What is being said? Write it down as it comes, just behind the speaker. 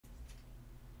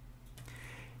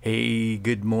Hey,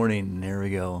 good morning. There we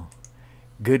go.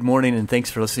 Good morning, and thanks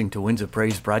for listening to Winds of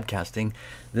Praise Broadcasting.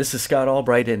 This is Scott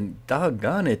Albright, and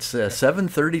doggone, it's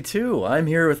 7:32. I'm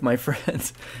here with my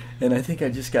friends, and I think I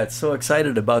just got so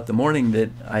excited about the morning that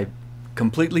I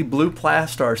completely blew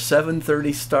past our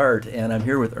 7:30 start, and I'm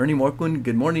here with Ernie Moquin.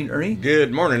 Good morning, Ernie.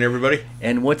 Good morning, everybody.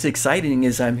 And what's exciting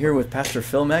is I'm here with Pastor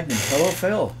Phil Magnan. Hello,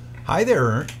 Phil. Hi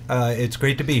there. It's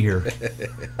great to be here.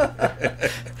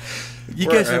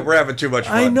 We're having too much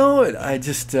fun. I know it. I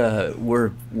just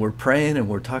we're praying and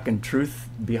we're talking truth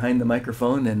behind the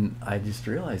microphone, and I just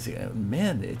realized,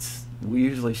 man, we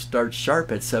usually start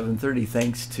sharp at 7:30,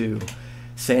 thanks to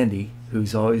Sandy,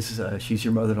 who's always she's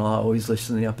your mother-in-law, always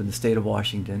listening up in the state of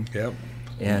Washington. Yep.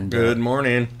 And good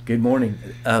morning. Good morning.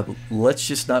 Let's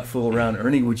just not fool around.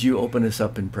 Ernie, would you open us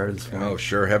up in prayer this morning? Oh,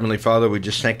 sure. Heavenly Father, we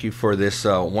just thank you for this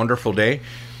wonderful day.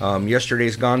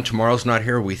 Yesterday's gone. Tomorrow's not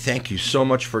here. We thank you so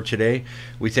much for today.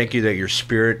 We thank you that your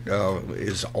Spirit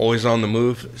is always on the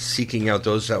move, seeking out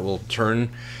those that will turn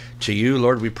to you.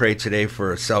 Lord, we pray today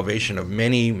for salvation of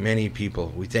many, many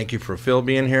people. We thank you for Phil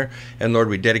being here. And Lord,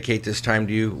 we dedicate this time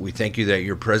to you. We thank you that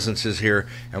your presence is here,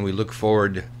 and we look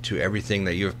forward to everything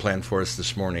that you have planned for us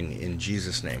this morning. In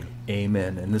Jesus' name.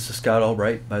 Amen. And this is Scott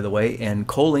Albright, by the way. And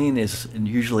Colleen is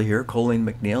usually here. Colleen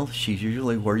McNeil. She's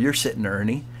usually where you're sitting,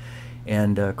 Ernie.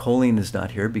 And Colleen is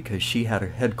not here because she had a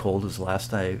head cold, as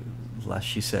last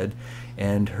she said.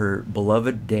 And her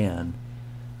beloved Dan.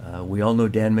 We all know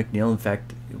Dan McNeil. In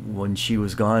fact, when she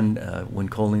was gone, when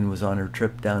Colleen was on her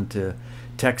trip down to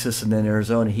Texas and then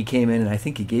Arizona, he came in and I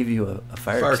think he gave you a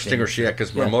fire extinguisher. Yeah,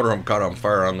 because my motorhome caught on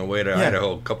fire on the way to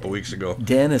Idaho a couple weeks ago.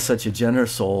 Dan is such a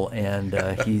generous soul, and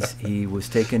he was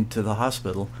taken to the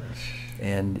hospital,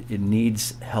 and it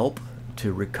needs help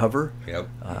to recover.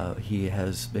 Yep. He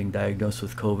has been diagnosed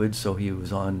with COVID, so he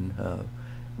was on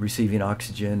receiving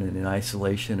oxygen and in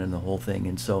isolation and the whole thing.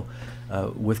 And so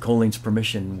with Colleen's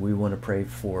permission, we want to pray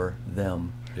for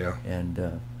them. Yeah.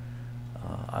 And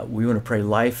we want to pray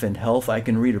life and health. I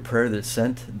can read a prayer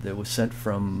that was sent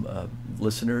from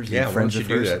listeners and friends of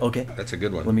hers. Okay. That's a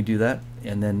good one. Let me do that.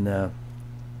 And then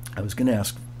I was going to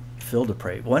ask Phil to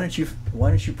pray. Why don't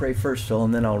you pray first, Phil,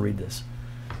 and then I'll read this.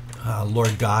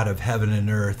 Lord God of heaven and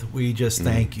earth, we just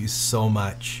thank you so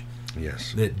much.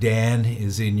 Yes. That Dan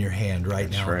is in your hand right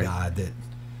now, right. God, that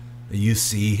you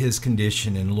see his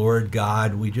condition. And Lord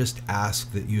God, we just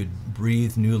ask that you'd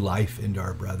breathe new life into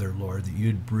our brother, Lord, that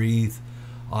you'd breathe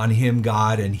on him,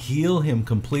 God, and heal him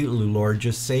completely, Lord.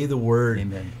 Just say the word,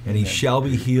 Amen. And he shall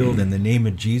be healed in the name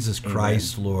of Jesus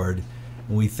Christ, Amen. Lord.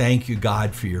 And we thank you,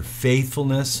 God, for your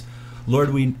faithfulness.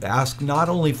 Lord, we ask not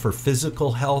only for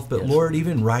physical health, but yes. Lord,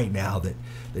 even right now, that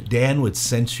Dan would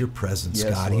sense your presence,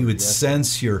 yes, God. Lord, He would yes.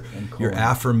 sense your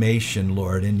affirmation,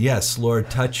 Lord. And yes,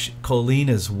 Lord, touch Colleen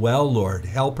as well, Lord.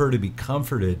 Help her to be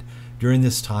comforted during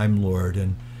this time, Lord,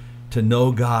 and to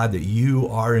know, God, that you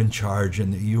are in charge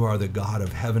and that you are the God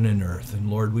of heaven and earth.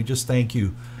 And Lord, we just thank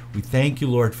you. We thank you,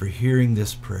 Lord, for hearing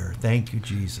this prayer. Thank you,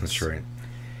 Jesus. That's right.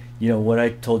 You know, what I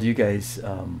told you guys,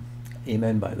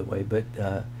 amen, by the way, but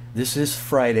this is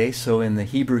Friday, so in the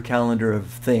Hebrew calendar of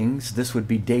things, this would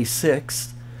be day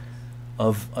 6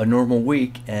 of a normal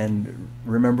week. And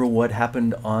remember what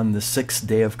happened on the 6th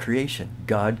day of creation.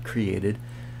 God created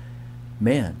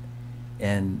man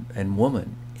and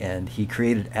woman, and he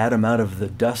created Adam out of the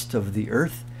dust of the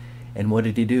earth. And what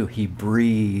did he do? He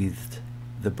breathed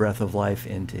the breath of life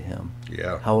into him.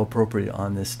 Yeah. How appropriate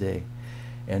on this day.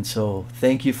 And so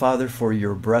thank you, Father, for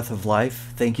your breath of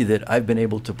life. Thank you that I've been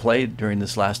able to play during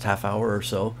this last half hour or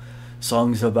so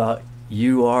songs about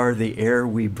you are the air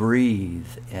we breathe.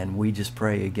 And we just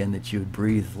pray again that you would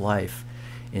breathe life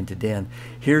into Dan.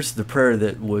 Here's the prayer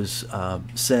that was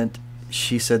sent.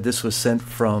 She said this was sent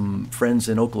from friends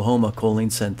in Oklahoma.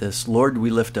 Colleen sent this. Lord, we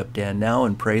lift up Dan now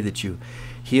and pray that you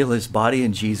heal his body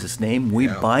in Jesus' name. We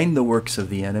bind the works of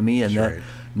the enemy, and that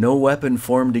no weapon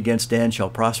formed against Dan shall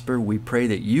prosper. We pray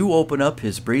that you open up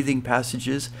his breathing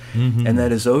passages and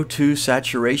that his O2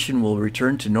 saturation will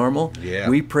return to normal. Yeah.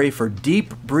 We pray for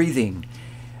deep breathing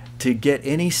to get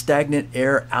any stagnant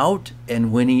air out.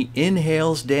 And when he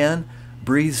inhales, Dan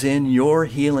breathes in your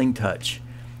healing touch.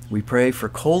 We pray for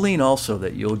Colleen also,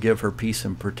 that you'll give her peace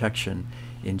and protection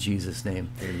in Jesus' name.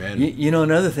 Amen. You know,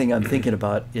 another thing I'm thinking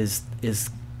about is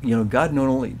God not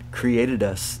only created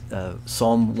us.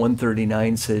 Psalm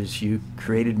 139 says, you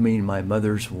created me in my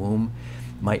mother's womb,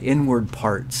 my inward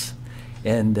parts.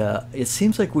 And it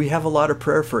seems like we have a lot of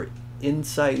prayer for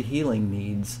inside healing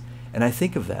needs. And I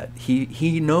think of that.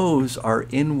 He knows our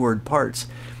inward parts.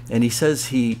 And he says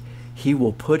he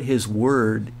will put his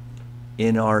word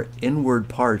in our inward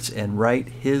parts and write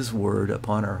his word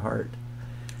upon our heart.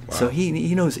 So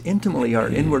he knows intimately our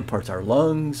inward parts, our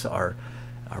lungs, our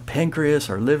pancreas,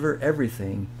 our liver,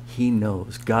 everything. He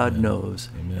knows. God knows.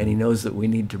 Amen. And he knows that we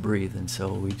need to breathe. And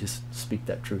so we just speak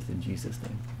that truth in Jesus'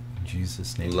 name. In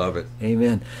Jesus' name. Love it.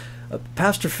 Amen.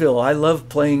 Pastor Phil, I love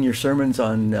playing your sermons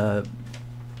on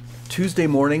Tuesday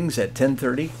mornings at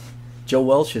 10:30. Joe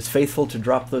Welch is faithful to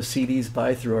drop those CDs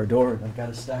by through our door. I've got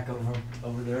a stack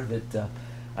over there that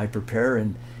I prepare,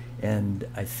 and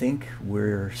I think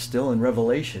we're still in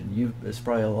Revelation. It's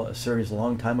probably a series a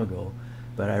long time ago,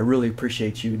 but I really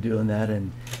appreciate you doing that.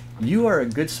 And you are a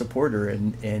good supporter,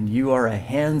 and you are a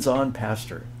hands-on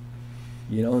pastor.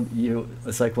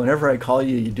 It's like whenever I call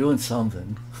you, you're doing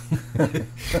something.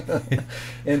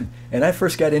 and I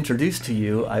first got introduced to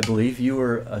you, I believe you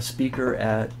were a speaker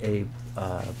at a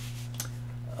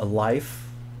life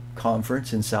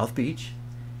conference in South Beach.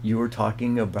 You were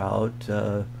talking about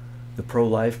the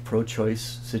pro-life,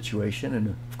 pro-choice situation,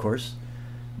 and of course,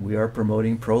 we are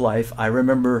promoting pro-life. I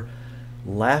remember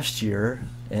last year,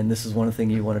 and this is one of the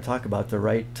things you want to talk about, the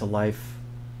right to life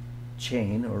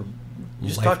chain, or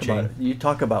just Life talk chain. about it. You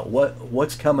talk about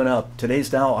what's coming up.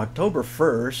 Today's now October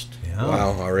 1st. Yeah.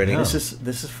 Wow, already. Yeah. This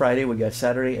is Friday. We got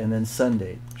Saturday and then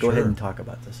Sunday. Go Sure. ahead and talk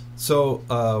about this. So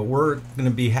we're going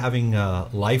to be having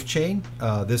Life Chain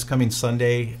this coming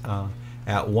Sunday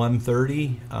at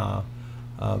 1:30,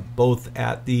 both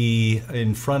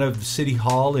in front of City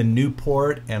Hall in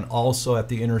Newport, and also at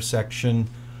the intersection,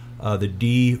 the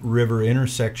D River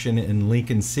intersection in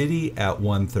Lincoln City at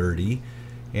 1:30.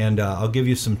 And I'll give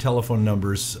you some telephone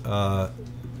numbers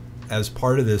as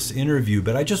part of this interview.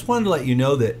 But I just wanted to let you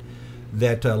know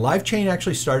that Life Chain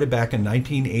actually started back in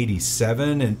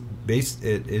 1987, and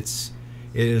it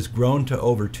has grown to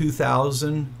over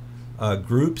 2,000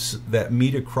 groups that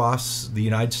meet across the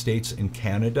United States and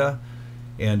Canada.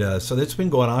 And so that's been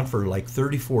going on for like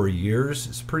 34 years.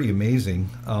 It's pretty amazing.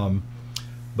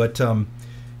 But on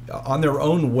their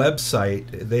own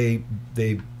website, they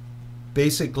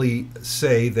basically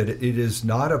say that it is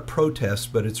not a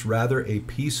protest, but it's rather a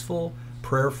peaceful,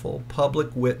 prayerful, public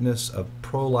witness of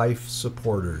pro-life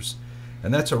supporters.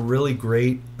 And that's a really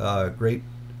great idea.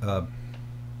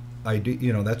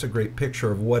 That's a great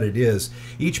picture of what it is.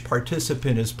 Each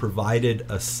participant is provided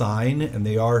a sign, and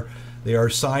they are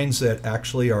signs that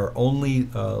actually are only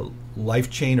Life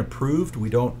Chain approved. We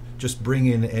don't just bring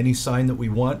in any sign that we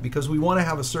want, because we want to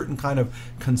have a certain kind of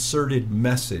concerted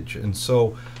message. And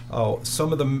so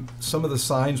some of the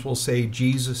signs will say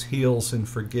Jesus heals and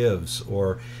forgives,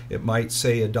 or it might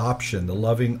say adoption, the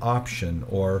loving option,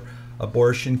 or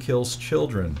abortion kills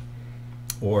children,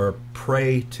 or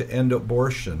pray to end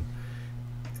abortion,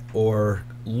 or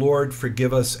Lord,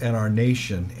 forgive us and our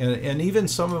nation. And even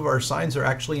some of our signs are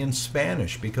actually in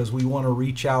Spanish, because we want to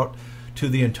reach out to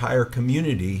the entire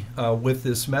community with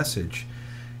this message.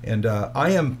 And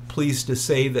I am pleased to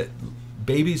say that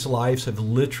babies' lives have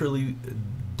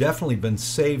definitely been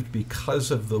saved because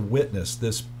of the witness,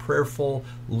 this prayerful,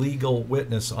 legal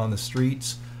witness on the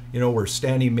streets. We're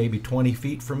standing maybe 20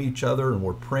 feet from each other, and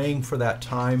we're praying for that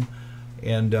time.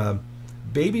 And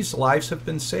babies' lives have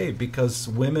been saved because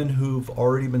women who've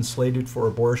already been slated for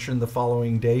abortion the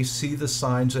following day see the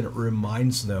signs, and it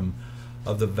reminds them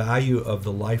of the value of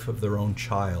the life of their own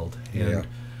child.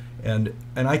 And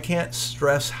I can't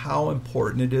stress how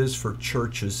important it is for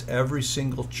churches, every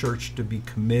single church, to be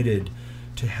committed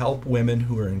to help women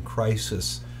who are in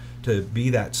crisis, to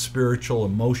be that spiritual,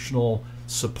 emotional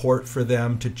support for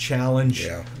them, to challenge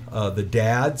the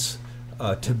dads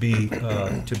to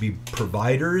be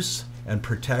providers and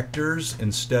protectors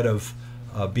instead of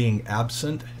being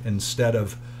absent, instead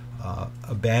of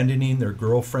abandoning their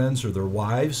girlfriends or their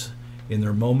wives in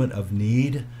their moment of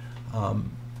need.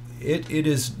 There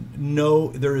is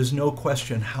no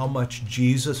question how much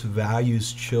Jesus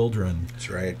values children. That's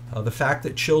right. The fact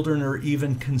that children are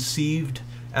even conceived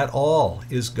at all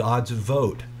is God's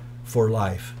vote for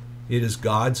life. It is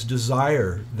God's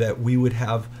desire that we would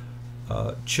have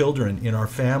children in our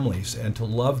families, and to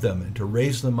love them and to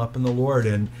raise them up in the Lord.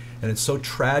 And it's so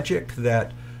tragic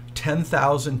that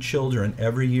 10,000 children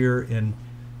every year in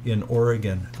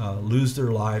Oregon lose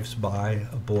their lives by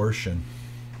abortion.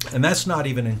 And that's not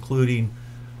even including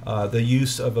the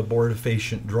use of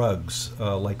abortifacient drugs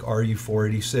like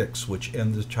RU-486, which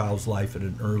end the child's life at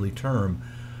an early term.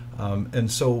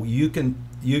 And so you can.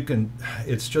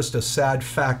 It's just a sad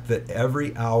fact that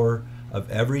every hour of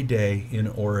every day in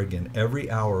Oregon, every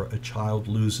hour a child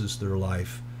loses their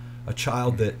life. A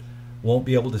child that won't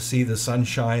be able to see the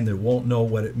sunshine, they won't know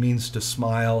what it means to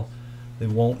smile, they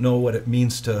won't know what it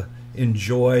means to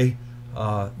enjoy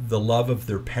the love of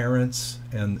their parents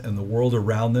and the world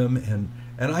around them,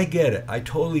 And I get it. I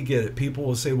totally get it. People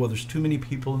will say, well, there's too many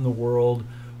people in the world,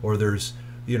 or there's,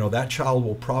 that child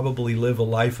will probably live a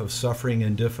life of suffering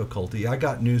and difficulty. I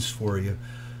got news for you.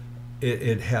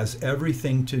 It has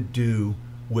everything to do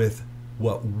with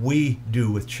what we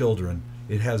do with children.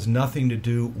 It has nothing to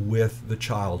do with the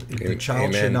child. The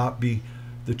child should not be.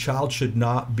 The child should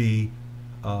not be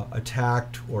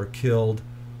attacked or killed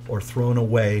or thrown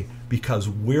away because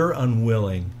we're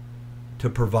unwilling to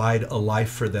provide a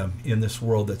life for them in this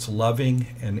world that's loving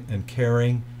and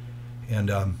caring.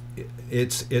 And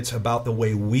it's about the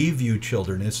way we view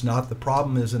children. It's not, the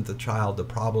problem isn't the child, the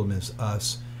problem is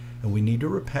us. And we need to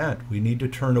repent. We need to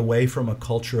turn away from a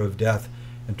culture of death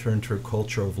and turn to a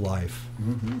culture of life.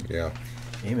 Mm-hmm. Yeah.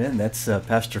 Amen. That's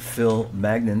Pastor Phil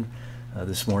Magnan.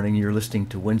 This morning you're listening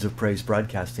to Winds of Praise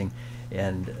Broadcasting.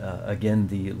 And again,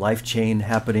 the life chain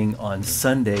happening on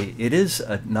Sunday. It is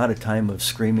not a time of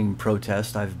screaming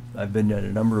protest. I've been at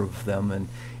a number of them, and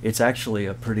it's actually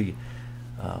a pretty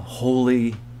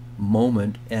holy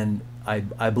moment. And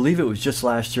I believe it was just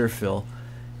last year, Phil,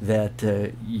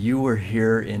 that you were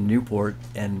here in Newport,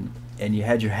 and you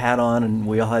had your hat on, and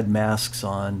we all had masks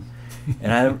on.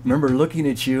 And I remember looking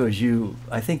at you as you,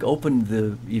 I think, opened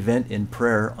the event in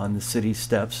prayer on the city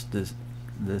steps,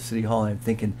 the city hall, and I'm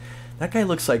thinking, that guy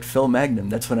looks like Phil Magnan.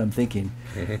 That's what I'm thinking.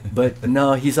 But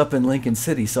no, he's up in Lincoln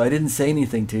City, so I didn't say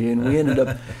anything to you, and we ended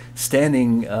up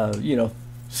standing,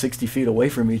 60 feet away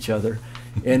from each other.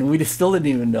 And we still didn't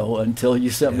even know until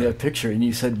you sent me a picture and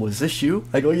you said, "Was this you?"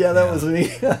 I go, "Yeah, that was me."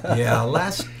 Yeah,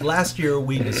 last year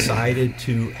we decided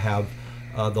to have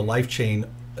the life chain.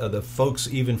 The folks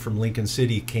even from Lincoln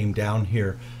City came down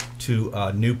here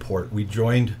to Newport. We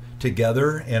joined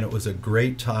together, and it was a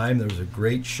great time. There was a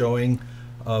great showing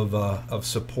of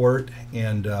support,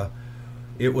 and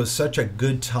it was such a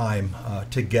good time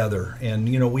together. And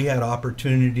we had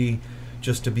opportunity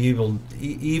just to be able,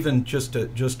 even just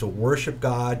to worship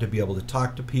God, to be able to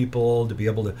talk to people, to be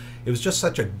able to. It was just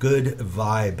such a good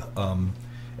vibe.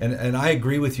 And I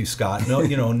agree with you, Scott. No,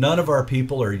 none of our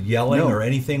people are yelling or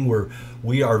anything.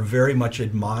 We are very much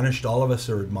admonished. All of us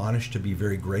are admonished to be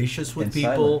very gracious with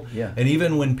people. Yeah. And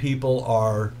even when people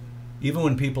are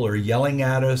yelling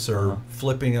at us or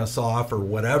flipping us off or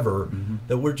whatever,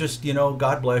 that we're just,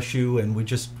 God bless you, and we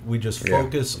just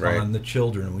focus on the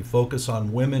children. We focus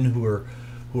on women who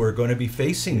are going to be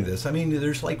facing this. I mean,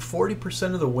 there's like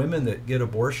 40% of the women that get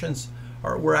abortions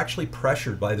were actually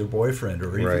pressured by their boyfriend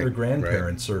or even their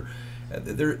grandparents, or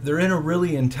they're in a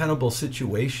really untenable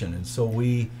situation, and so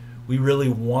we really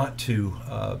want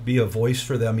to be a voice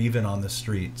for them even on the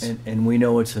streets. And we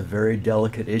know it's a very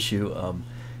delicate issue.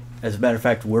 As a matter of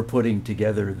fact, we're putting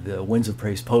together the Winds of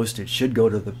Praise post. It should go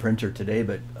to the printer today,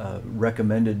 but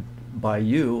recommended by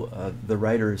you. The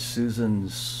writer is Susan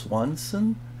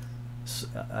Swanson.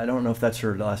 I don't know if that's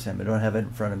her last name. I don't have it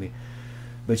in front of me.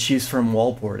 But she's from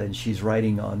Walport, and she's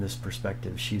writing on this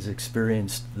perspective. She's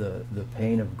experienced the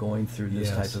pain of going through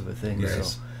this type of a thing.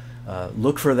 Yes. So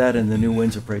look for that in the new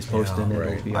Winds of Praise post, and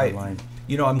it'll be online.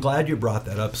 I'm glad you brought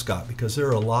that up, Scott, because there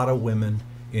are a lot of women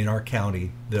in our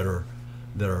county that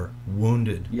are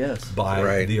wounded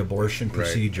by the abortion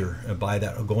procedure, and by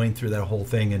that going through that whole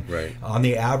thing. And on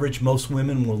the average, most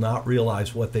women will not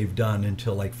realize what they've done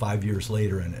until like 5 years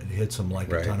later, and it hits them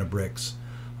like a ton of bricks.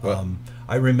 Well,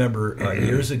 I remember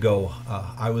years ago,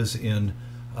 I was in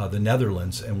the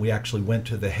Netherlands, and we actually went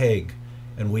to The Hague,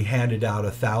 and we handed out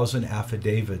 1,000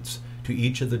 affidavits to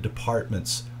each of the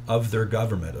departments of their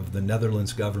government, of the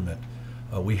Netherlands government.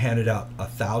 We handed out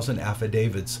 1,000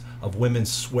 affidavits of women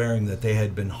swearing that they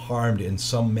had been harmed in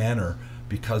some manner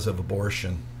because of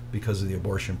abortion, because of the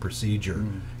abortion procedure.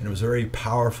 And it was very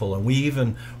powerful, and we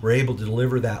even were able to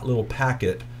deliver that little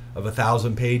packet of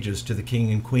 1,000 pages to the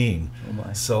king and queen. Oh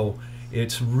my. So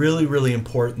it's really, really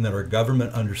important that our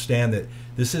government understand that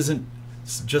this isn't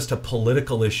just a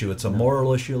political issue. It's a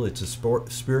moral issue. It's a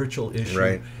spiritual issue.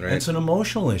 Right. And it's an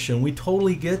emotional issue, and we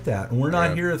totally get that. And we're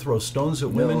not here to throw stones at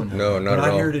women. No, not at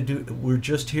all. We're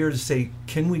just here to say,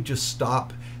 can we just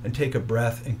stop and take a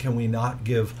breath, and can we not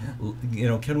give,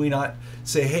 can we not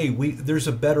say, hey, there's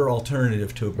a better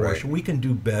alternative to abortion. We can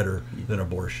do better than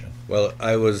abortion. Well,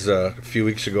 I was a few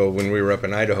weeks ago when we were up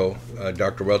in Idaho,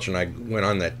 Dr. Welch and I went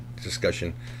on that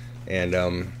discussion, and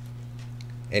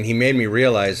he made me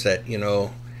realize that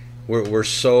we're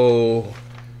so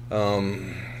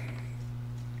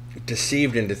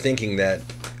deceived into thinking that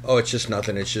it's just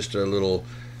nothing, it's just a little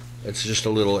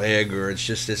egg, or it's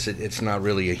just this, it's not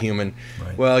really a human.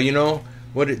 Right. Well,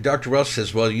 what Dr. Welch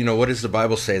says, what does the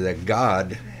Bible say? That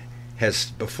God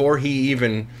has, before he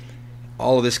even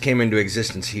all of this came into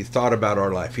existence, he thought about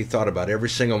our life. He thought about every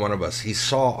single one of us. He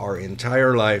saw our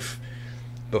entire life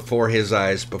before his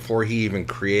eyes, before he even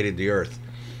created the earth.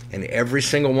 And every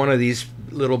single one of these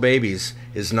little babies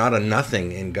is not a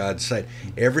nothing in God's sight.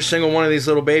 Every single one of these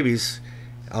little babies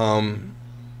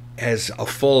has a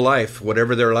full life.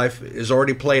 Whatever their life is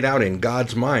already played out in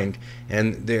God's mind,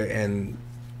 and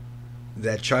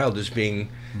that child is being,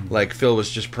 like Phil was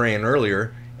just praying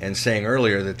earlier and saying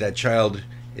earlier, that child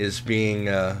is being.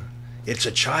 It's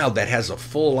a child that has a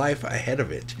full life ahead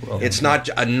of it. Well, it's not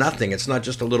a nothing. It's not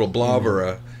just a little blob or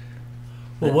a.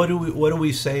 Well, what do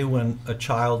we say when a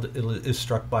child is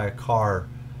struck by a car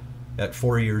at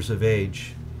 4 years of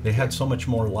age? They had so much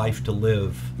more life to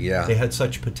live. Yeah. They had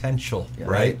such potential,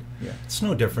 right? Yeah. It's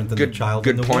no different than the child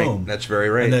in the point. womb. That's very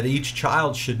right. And that each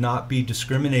child should not be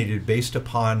discriminated based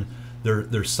upon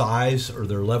their size or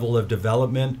their level of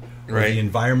development or the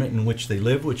environment in which they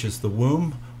live, which is the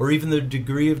womb, or even the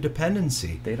degree of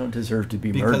dependency. They don't deserve to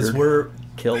be because murdered, we're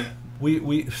killed.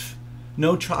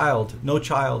 No child.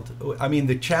 I mean,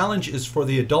 the challenge is for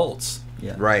the adults.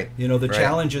 Yeah. Right. You know, the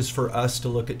challenge is for us to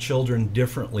look at children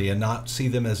differently and not see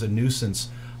them as a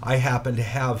nuisance. I happen to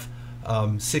have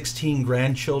 16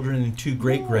 grandchildren and 2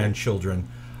 great-grandchildren.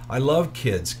 I love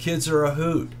kids. Kids are a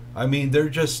hoot. I mean,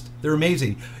 they're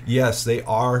amazing. Yes, they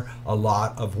are a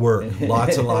lot of work,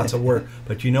 lots and lots of work.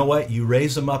 But you know what? You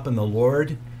raise them up in the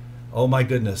Lord, oh my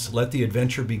goodness, let the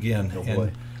adventure begin. Oh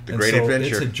boy. The great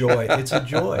adventure. It's a joy. It's a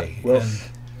joy. Well,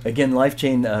 again, Life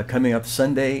Chain coming up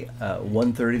Sunday,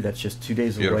 1:30. That's just 2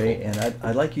 days away. And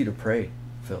I'd like you to pray,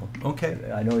 Phil. Okay.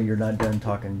 I know you're not done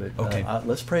talking, but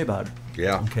let's pray about it.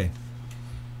 Yeah. Okay.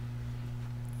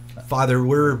 Father,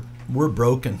 we're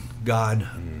broken, God,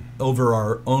 over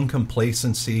our own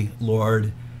complacency,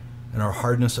 Lord, and our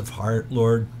hardness of heart,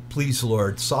 Lord. Please,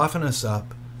 Lord, soften us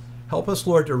up. Help us,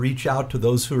 Lord, to reach out to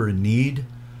those who are in need.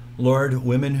 Lord,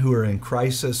 women who are in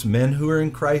crisis, men who are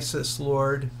in crisis,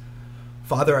 Lord.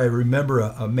 Father, I remember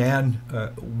a man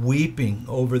weeping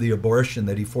over the abortion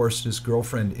that he forced his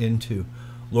girlfriend into.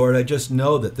 Lord, I just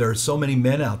know that there are so many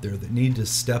men out there that need to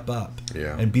step up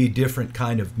and be a different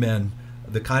kind of men,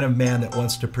 the kind of man that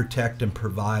wants to protect and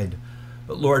provide.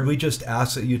 But Lord, we just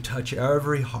ask that you touch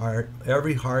every heart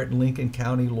in Lincoln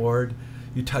County, Lord.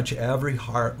 You touch every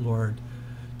heart, Lord,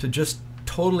 to just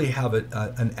totally have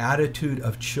an attitude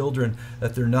of children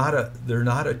that they're not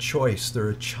a choice, they're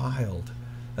a child,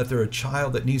 that they're a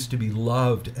child that needs to be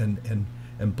loved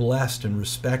and blessed and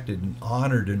respected and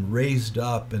honored and raised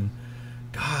up. And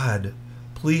God,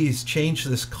 please change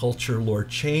this culture, Lord.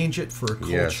 Change it for a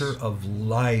culture of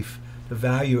life, to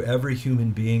value every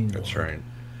human being, Lord. That's right.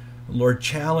 Lord,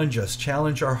 challenge us,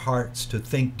 challenge our hearts to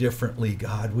think differently,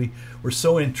 God. We're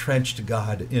so entrenched,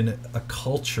 God, in a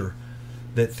culture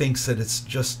that thinks that it's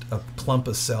just a clump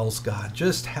of cells, God.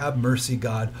 Just have mercy,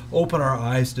 God. Open our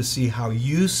eyes to see how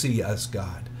you see us,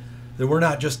 God. That we're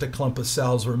not just a clump of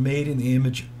cells. We're made in the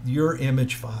image, your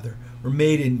image, Father. We're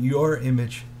made in your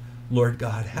image, Lord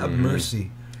God. Have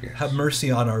mercy. Yes. Have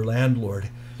mercy on our land, Lord.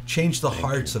 Change the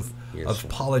hearts of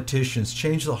politicians.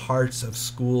 Change the hearts of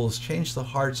schools. Change the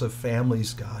hearts of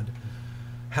families, God.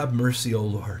 Have mercy, O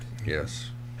Lord. Yes.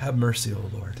 Have mercy, O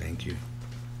Lord. Thank you.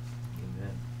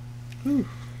 Amen.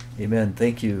 Amen.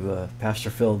 Thank you,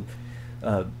 Pastor Phil.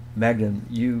 Magnan,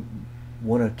 you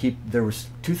want to keep, there was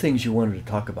 2 things you wanted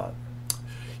to talk about.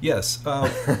 Yes.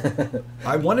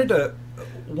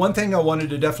 One thing I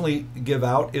wanted to definitely give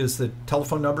out is the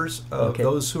telephone numbers of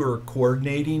those who are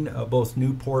coordinating both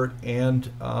Newport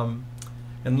and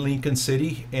Lincoln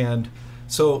City. And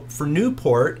so for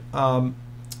Newport,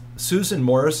 Susan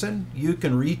Morrison, you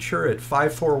can reach her at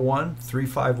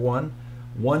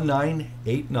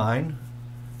 541-351-1989.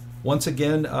 Once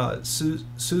again,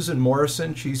 Susan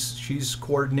Morrison, she's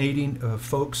coordinating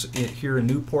folks here in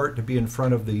Newport to be in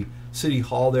front of the City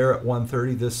Hall there at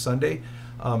 1:30 this Sunday.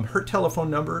 Her telephone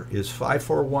number is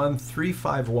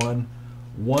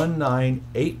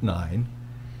 541-351-1989.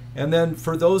 And then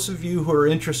for those of you who are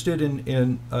interested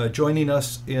in joining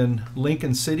us in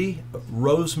Lincoln City,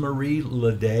 Rosemarie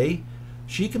Leday,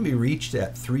 she can be reached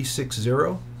at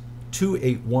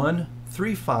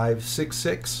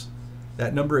 360-281-3566.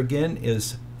 That number again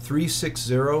is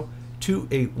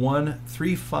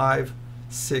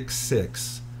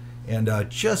 360-281-3566. And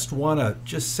just want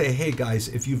to say, hey guys,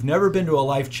 if you've never been to a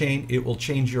life chain, it will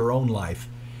change your own life.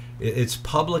 It's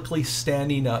publicly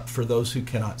standing up for those who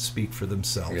cannot speak for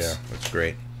themselves. Yeah, that's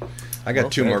great. I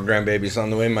got 2 more grandbabies on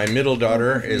the way. My middle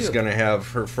daughter is going to have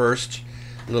her first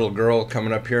little girl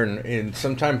coming up here in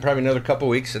sometime, probably another couple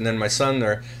weeks. And then my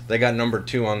son, they got number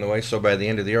 2 on the way. So by the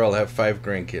end of the year, I'll have 5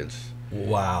 grandkids.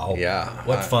 Wow. Yeah.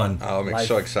 What fun. I'm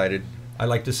so excited. I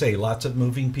like to say lots of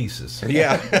moving pieces.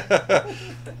 Yeah.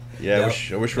 Yeah, Yep.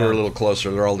 I wish we were a little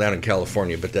closer. They're all down in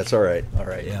California, but that's all right. All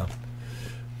right. Yeah.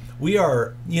 We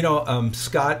are,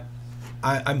 Scott,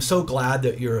 I'm so glad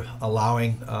that you're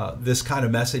allowing this kind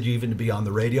of message even to be on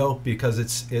the radio,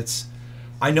 because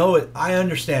I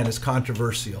understand it's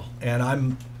controversial, and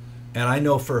I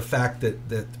know for a fact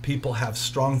that people have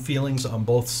strong feelings on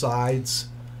both sides.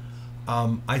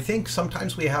 I think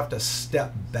sometimes we have to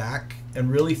step back and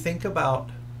really think about,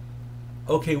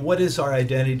 okay, what is our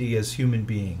identity as human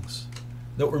beings?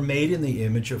 That we're made in the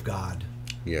image of God.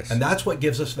 Yes. And that's what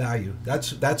gives us value.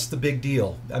 That's the big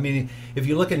deal. I mean, if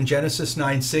you look in Genesis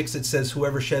 9:6, it says,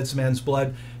 whoever sheds man's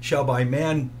blood shall by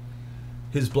man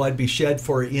his blood be shed,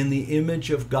 for in the image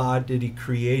of God did he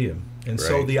create him. And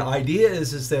so Right. the idea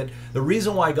is that the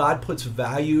reason why God puts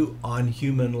value on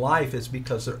human life is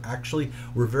because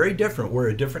we're very different. We're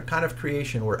a different kind of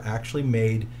creation. We're actually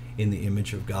made in the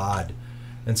image of God.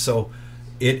 And so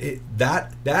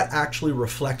that actually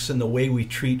reflects in the way we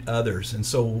treat others. And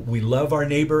so we love our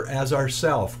neighbor as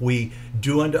ourselves. We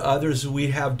do unto others as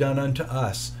we have done unto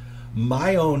us.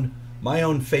 My own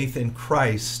faith in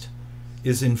Christ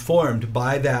is informed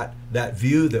by that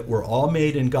view that we're all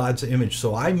made in God's image.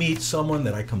 So I meet someone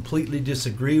that I completely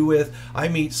disagree with. I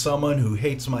meet someone who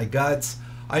hates my guts.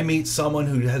 I meet someone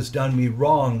who has done me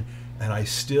wrong, and I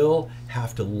still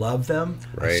have to love them.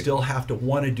 Right. I still have to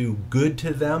want to do good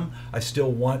to them. I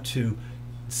still want to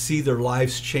see their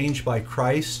lives changed by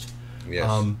Christ.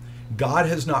 Yes. God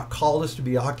has not called us to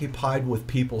be occupied with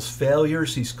people's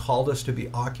failures. He's called us to be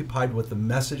occupied with the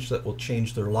message that will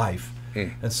change their life.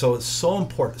 And so it's so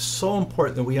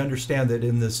important that we understand that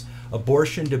in this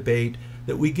abortion debate,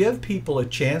 that we give people a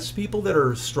chance, people that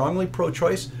are strongly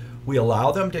pro-choice, we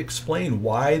allow them to explain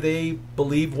why they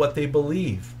believe what they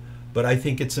believe. But I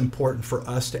think it's important for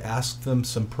us to ask them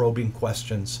some probing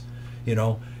questions.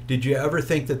 Did you ever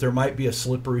think that there might be a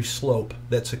slippery slope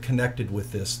that's connected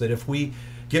with this? That if we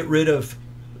get rid of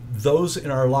those in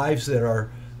our lives that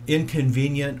are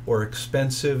inconvenient or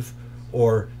expensive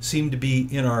or seem to be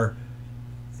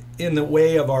in the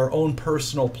way of our own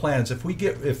personal plans,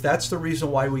 if that's the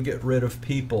reason why we get rid of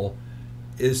people,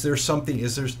 is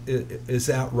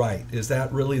that right? Is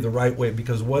that really the right way?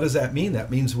 Because what does that mean? That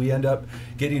means we end up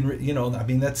getting,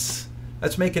 that's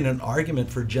making an argument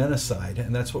for genocide,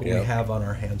 and that's what we have on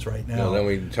our hands right now. Then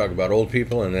we talk about old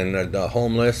people, and then the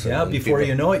homeless. Yeah, and before people.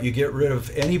 you know it, you get rid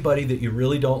of anybody that you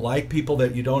really don't like, people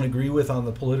that you don't agree with on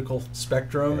the political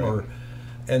spectrum, Right.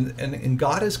 And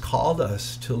God has called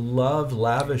us to love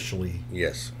lavishly.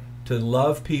 Yes. To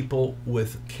love people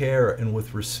with care and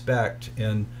with respect.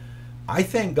 And I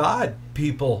thank God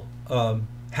people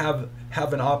have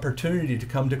an opportunity to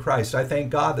come to Christ. I thank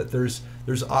God that there's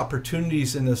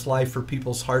opportunities in this life for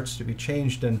people's hearts to be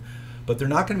changed, but they're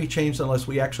not going to be changed unless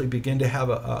we actually begin to have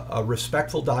a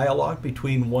respectful dialogue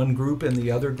between one group and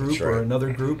the other group. That's right. Or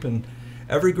another group. And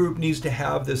every group needs to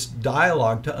have this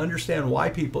dialogue to understand why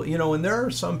people, and there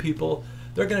are some people,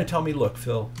 they're going to tell me, look,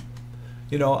 Phil,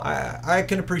 I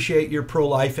can appreciate you're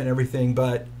pro-life and everything,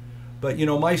 but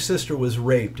my sister was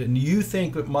raped, and you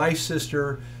think that my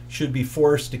sister should be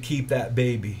forced to keep that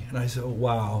baby. And I said, oh,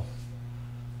 wow.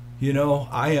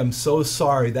 I am so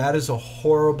sorry. That is a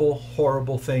horrible,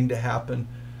 horrible thing to happen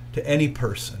to any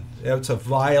person. It's a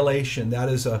violation. That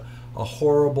is a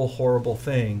horrible, horrible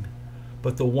thing.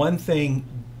 But the one thing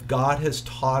God has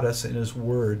taught us in His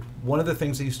Word, one of the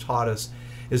things He's taught us,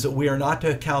 is that we are not to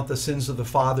account the sins of the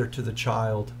father to the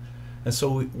child. And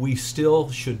so we still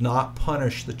should not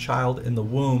punish the child in the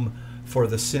womb for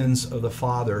the sins of the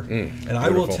father. And I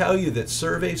will tell you that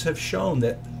surveys have shown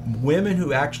that women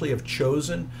who actually have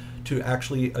chosen to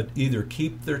actually either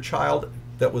keep their child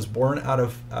that was born out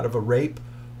of a rape,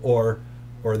 or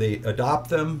they adopt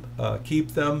them,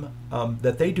 keep them,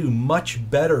 that they do much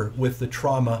better with the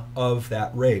trauma of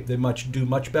that rape. They do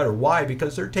much better. Why?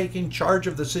 Because they're taking charge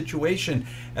of the situation,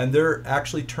 and they're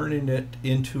actually turning it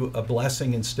into a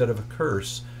blessing instead of a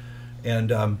curse. And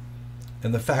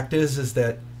the fact is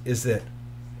that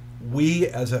we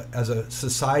as a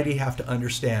society have to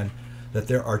understand that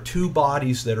there are two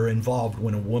bodies that are involved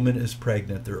when a woman is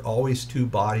pregnant. There are always two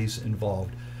bodies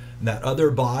involved. And that other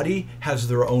body has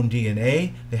their own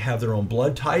DNA, they have their own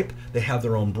blood type, they have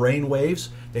their own brain waves,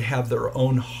 they have their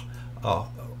own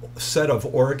set of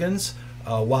organs.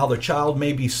 While the child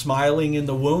may be smiling in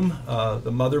the womb,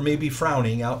 the mother may be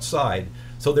frowning outside.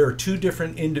 So there are two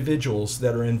different individuals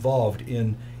that are involved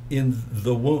in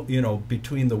the womb,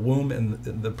 between the womb and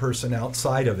the person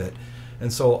outside of it.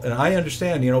 And I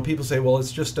understand, people say, well,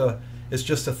 it's just a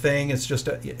thing.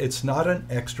 It's not an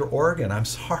extra organ. I'm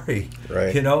sorry.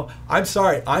 Right. I'm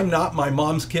sorry. I'm not my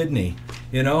mom's kidney.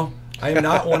 I am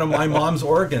not one of my mom's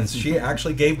organs. She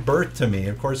actually gave birth to me.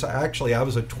 Of course, I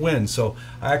was a twin, so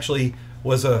I actually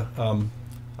was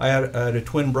I had a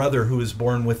twin brother who was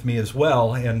born with me as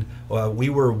well, and we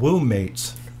were womb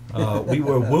mates. We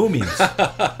were wombies.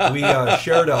 We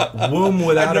shared a womb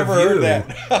without a view. I've never heard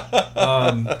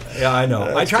that. Yeah, I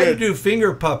know. I tried to do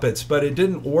finger puppets, but it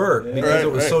didn't work because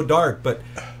it was so dark. But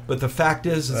the fact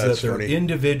is that they're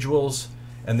individuals,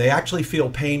 and they actually feel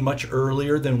pain much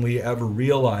earlier than we ever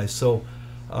realize. So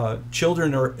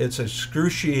children it's an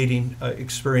excruciating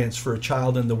experience for a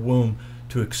child in the womb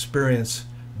to experience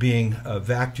being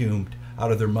vacuumed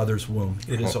out of their mother's womb.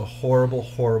 It is a horrible,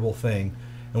 horrible thing.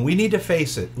 And we need to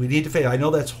face it. I know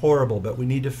that's horrible, but we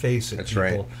need to face it, That's people.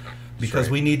 right. Because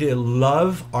right. we need to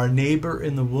love our neighbor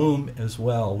in the womb as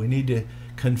well. We need to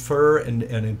confer and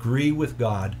agree with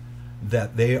God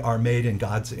that they are made in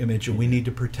God's image, and we need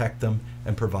to protect them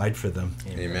and provide for them.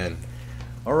 Amen.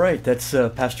 All right, that's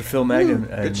Pastor Phil Magnan.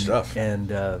 Good stuff.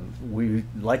 And we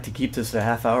like to keep this a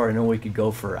half hour. I know we could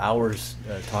go for hours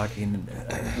talking,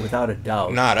 without a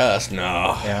doubt. Not us, no.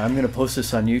 Yeah, I'm going to post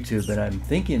this on YouTube, and I'm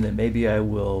thinking that maybe I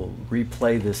will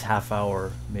replay this half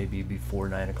hour maybe before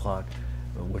 9 o'clock,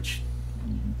 which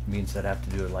means I'd have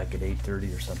to do it like at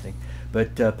 8:30 or something.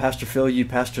 But Pastor Phil, you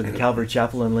pastor the Calvary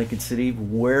Chapel in Lincoln City.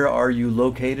 Where are you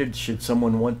located? Should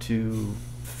someone want to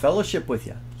fellowship with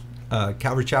you?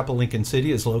 Calvary Chapel, Lincoln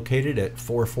City is located at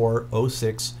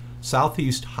 4406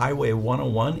 Southeast Highway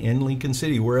 101 in Lincoln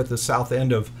City. We're at the south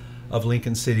end of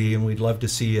Lincoln City, and we'd love to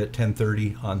see you at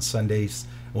 10:30 on Sundays.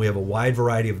 And we have a wide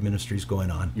variety of ministries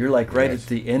going on. You're like right at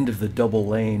the end of the double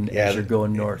lane as you're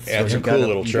going north. Yeah, it's a cool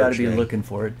little church. You got to be man. looking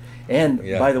for it. And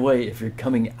by the way, if you're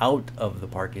coming out of the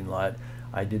parking lot,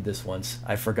 I did this once.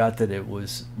 I forgot that it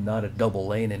was not a double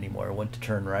lane anymore. I went to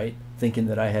turn right, thinking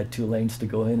that I had 2 lanes to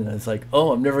go in, and I was like,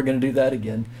 oh, I'm never going to do that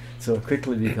again. So it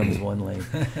quickly becomes 1 lane.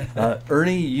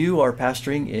 Ernie, you are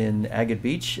pastoring in Agate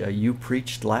Beach. You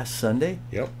preached last Sunday.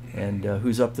 Yep. And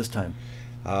who's up this time?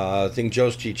 I think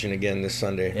Joe's teaching again this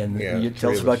Sunday. And you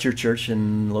tell us about your church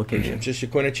and location. It's just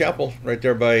Yaquina Chapel, right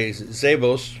there by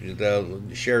Zabos.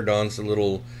 The Sheridan's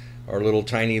our little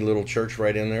tiny little church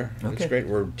right in there. Okay. It's great.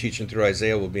 We're teaching through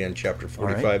Isaiah. We'll be in chapter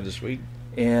 45 this week.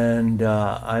 And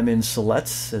I'm in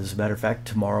Siletz, as a matter of fact,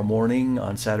 tomorrow morning,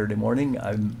 on Saturday morning.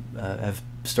 I have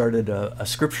started a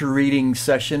scripture reading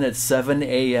session at 7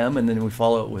 a.m. and then we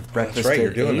follow it with breakfast. That's right,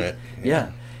 at you're doing 8. that.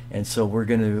 Yeah. And so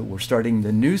we're starting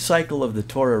the new cycle of the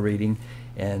Torah reading,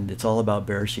 and it's all about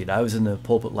Bereshit. I was in the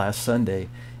pulpit last Sunday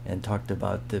and talked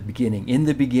about the beginning, in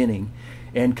the beginning.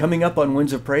 And coming up on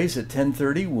Winds of Praise at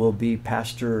 10:30 will be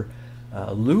Pastor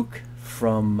Luke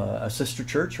from a sister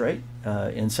church, right,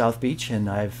 in South Beach. And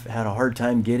I've had a hard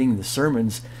time getting the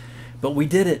sermons, but we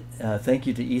did it. Thank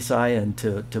you to Isai and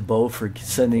to Bo for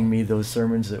sending me those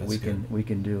sermons that we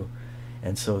can do.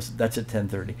 And so that's at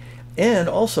 10:30. And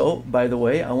also, by the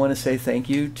way, I want to say thank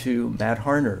you to Matt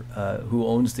Harner, who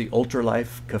owns the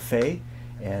Ultralife Cafe.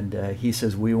 And he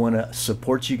says, we want to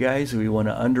support you guys. We want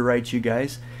to underwrite you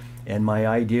guys. And my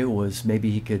idea was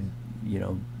maybe he could,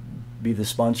 be the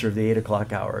sponsor of the 8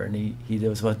 o'clock hour. And he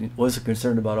wasn't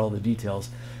concerned about all the details.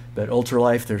 But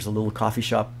Ultralife, there's a little coffee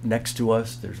shop next to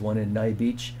us. There's one in Nye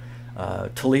Beach.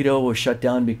 Toledo was shut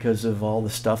down because of all the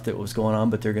stuff that was going on,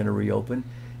 but they're going to reopen.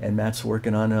 And Matt's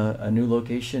working on a new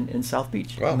location in South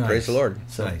Beach. Wow, nice. Praise the Lord.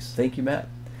 So thank you, Matt.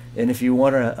 And if you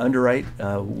want to underwrite,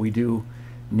 we do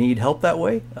need help that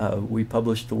way. We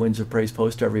publish the Winds of Praise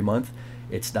post every month.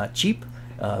 It's not cheap.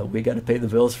 We got to pay the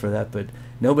bills for that, but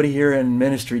nobody here in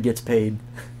ministry gets paid.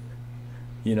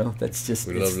 That's just...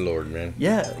 We love the Lord, man.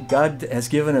 Yeah, God has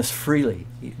given us freely.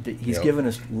 He's given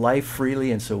us life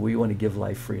freely, and so we want to give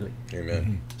life freely. Amen.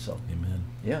 Mm-hmm. So, amen.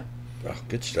 Yeah. Oh,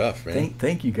 good stuff, man.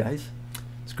 Thank you, guys.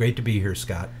 It's great to be here,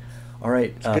 Scott. All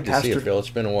right. It's good to see you, Phil. It's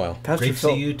been a while. Pastor great to Phil,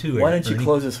 see you too, why don't you Ernie.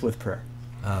 close us with prayer?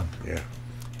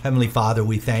 Heavenly Father,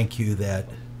 we thank you that,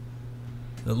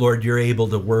 Lord, you're able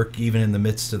to work even in the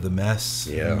midst of the mess.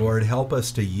 Yeah. And Lord, help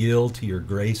us to yield to your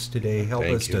grace today. Help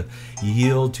us to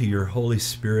yield to your Holy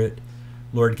Spirit.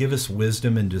 Lord, give us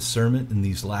wisdom and discernment in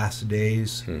these last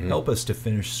days. Mm-hmm. Help us to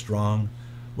finish strong.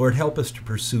 Lord, help us to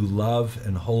pursue love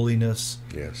and holiness.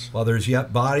 Yes. While there's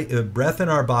yet breath in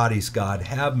our bodies, God,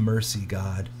 have mercy,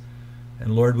 God.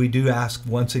 And Lord, we do ask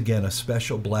once again a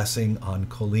special blessing on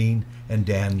Colleen and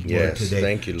Dan, Lord, today.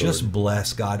 Thank you, Lord. Just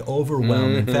bless, God,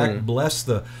 overwhelm. In fact, bless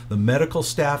the medical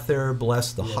staff there,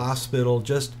 bless the hospital.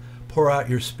 Just pour out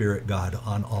your Spirit, God,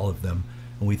 on all of them.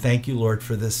 And we thank you, Lord,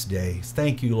 for this day.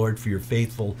 Thank you, Lord, for your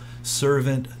faithful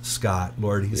servant, Scott.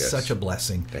 Lord, he's such a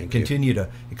blessing. Continue to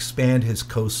expand his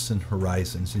coasts and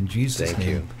horizons. In Jesus'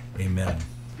 name, amen.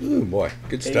 Ooh, boy,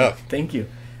 good stuff. Thank you.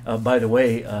 By the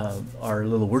way, our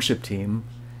little worship team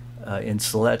in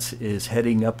Siletz is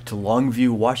heading up to Longview,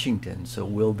 Washington. So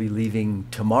we'll be leaving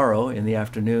tomorrow in the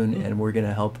afternoon, and we're going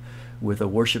to help with a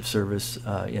worship service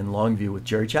in Longview with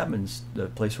Jerry Chapman's, the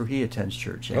place where he attends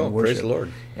church. And worship. Praise the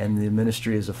Lord. And the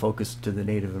ministry is a focus to the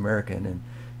Native American.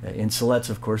 And in Siletz,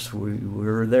 of course,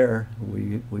 we're there.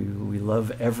 We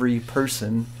love every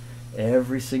person,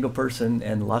 every single person,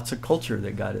 and lots of culture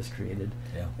that God has created.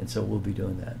 Yeah. And so we'll be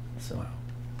doing that. So.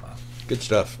 Wow. Good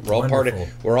stuff. We're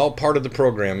all part of the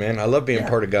program, man. I love being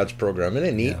part of God's program. Isn't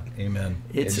it neat? Yeah. Amen.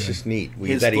 It's just neat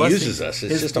that He uses us.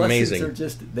 It's just amazing.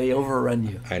 They overrun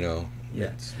you. I know.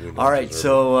 Yeah. All right.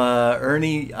 So,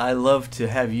 Ernie, I love to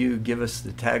have you give us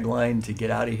the tagline to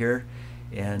get out of here.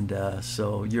 And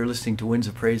so you're listening to Winds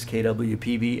of Praise,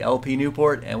 KWPB, LP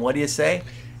Newport. And what do you say?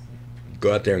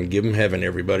 Go out there and give them heaven,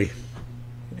 everybody.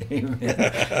 Amen.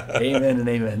 Amen and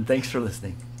amen. Thanks for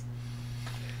listening.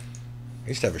 I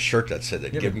used to have a shirt that said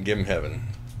that, give them heaven.